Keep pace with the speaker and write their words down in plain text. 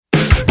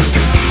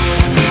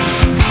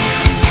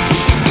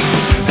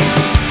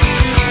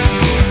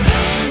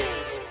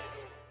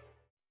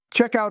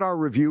Check out our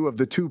review of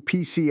the two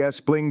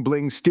PCS Bling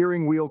Bling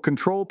steering wheel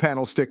control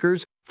panel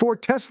stickers for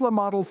Tesla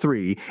Model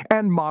 3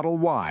 and Model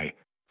Y.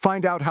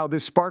 Find out how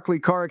this sparkly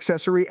car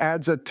accessory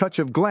adds a touch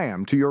of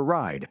glam to your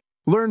ride.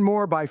 Learn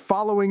more by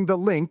following the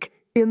link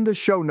in the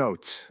show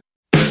notes.